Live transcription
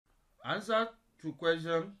Answer to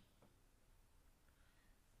question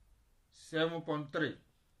 7.3.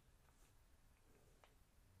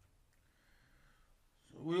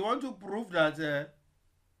 So we want to prove that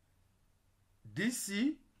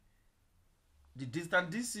DC, the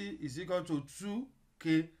distance DC is equal to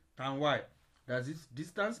 2k tan y. That is,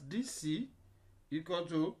 distance DC equal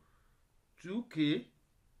to 2k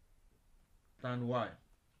tan y.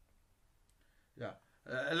 Yeah.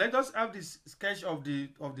 Let us have this sketch of the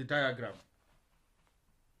diagram.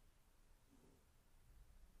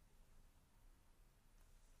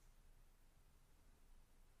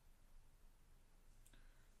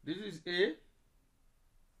 This is A.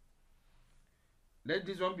 Let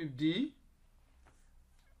this one be D,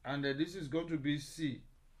 and this is going to be C.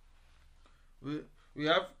 We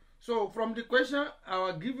have, so from the question,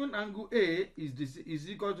 our given angle A is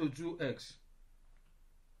equal to 2x,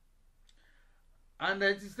 and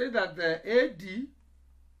it is said that the AD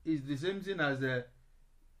is the same thing as the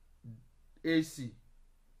AC.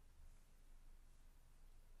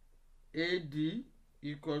 AD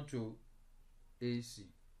equal to AC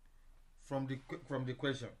from the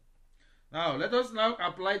question. Now let us now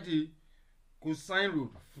apply the cosine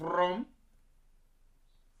rule from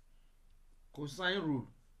cosine rule,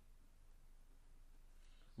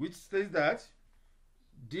 which states that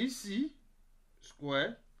DC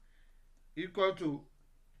square equal to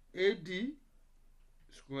AD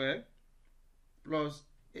square plus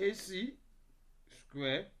AC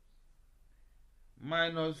square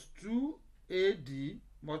minus 2AD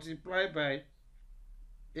multiplied by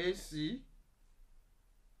AC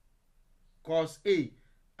cos A,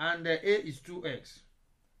 and the A is 2x.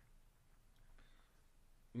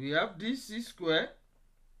 We have DC square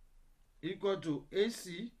equal to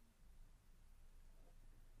AC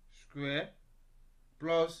square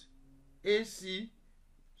plus AC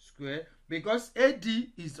square, because AD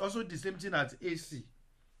is also the same thing as AC,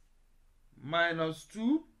 minus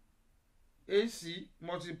 2 AC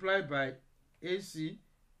multiplied by AC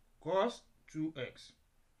cos 2x.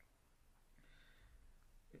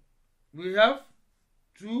 We have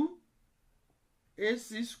 2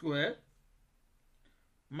 AC square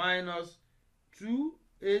minus 2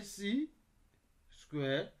 AC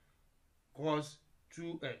square cos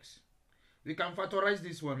 2x. We can factorize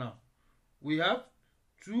this one now. We have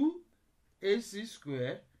 2 AC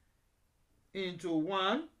square into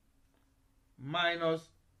 1 minus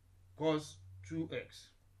cos 2x.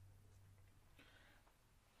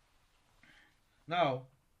 Now,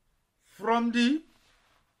 from the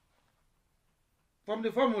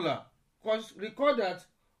formula, record that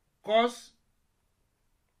cos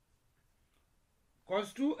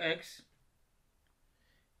 2x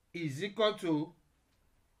is equal to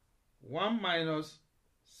 1 minus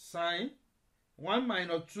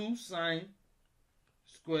 2 sine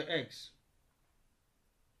square x.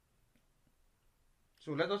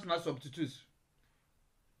 So let us now substitute.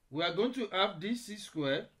 We are going to have DC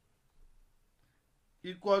square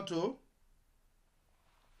equal to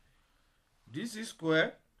DC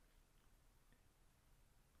square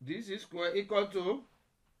equal to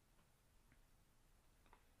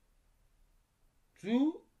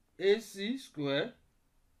 2 AC square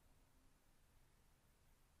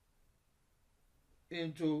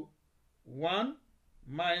into 1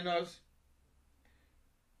 minus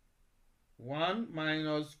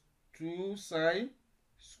 2 sine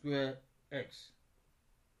square x.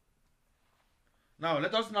 Now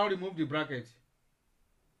let us now remove the bracket.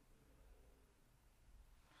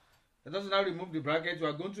 We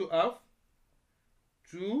are going to have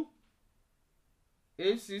 2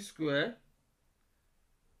 AC square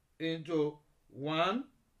into 1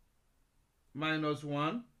 minus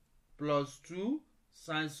 1 plus 2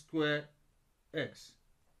 sine square x.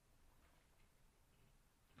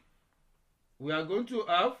 We are going to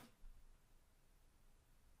have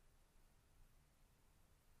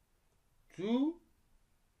 2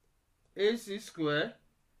 AC square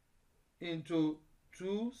into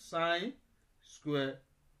 2 sine square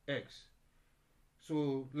x.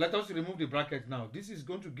 So let us remove the bracket now. This is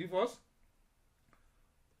going to give us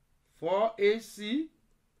 4 AC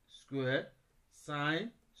square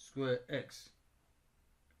sine square x.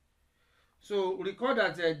 So record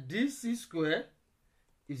that DC square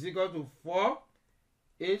is equal to 4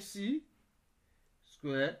 AC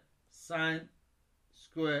square sine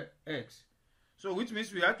square x. So which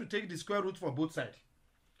means we have to take the square root for both sides.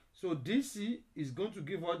 So DC is going to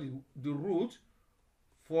give us the root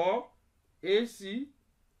 4 AC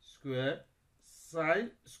square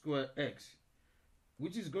sine square x,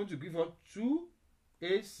 which is going to give us 2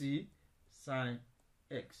 AC sine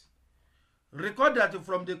x. Record that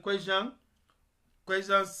from the question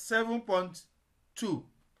question 7.2.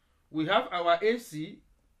 We have our AC.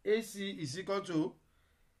 AC is equal to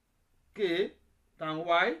K tan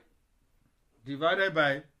Y divided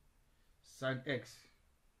by sin X.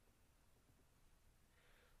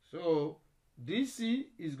 So DC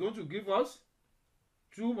is going to give us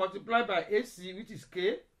 2 multiplied by AC, which is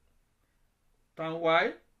K tan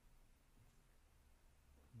Y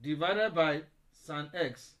divided by sin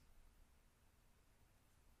X.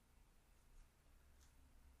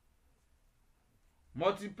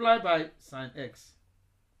 Multiplied by sin X.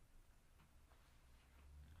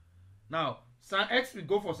 Now, sin X, we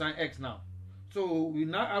go for sin X now. So we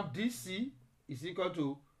now have DC is equal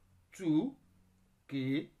to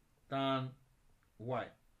 2K tan Y.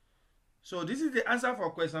 So this is the answer for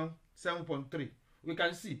question 7.3. We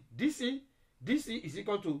can see DC is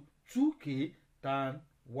equal to 2K tan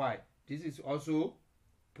Y. This is also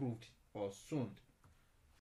proved or shown.